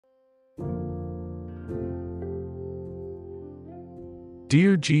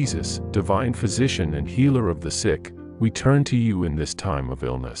Dear Jesus, divine physician and healer of the sick, we turn to you in this time of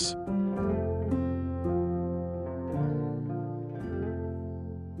illness.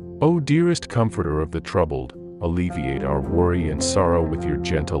 O dearest comforter of the troubled, alleviate our worry and sorrow with your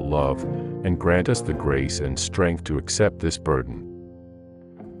gentle love, and grant us the grace and strength to accept this burden.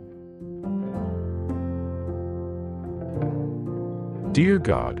 Dear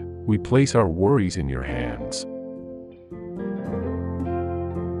God, we place our worries in your hands.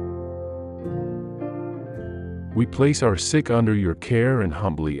 We place our sick under your care and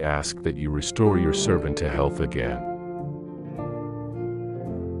humbly ask that you restore your servant to health again.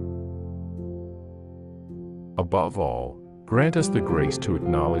 Above all, grant us the grace to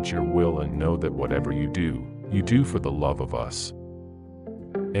acknowledge your will and know that whatever you do for the love of us.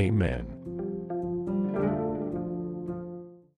 Amen.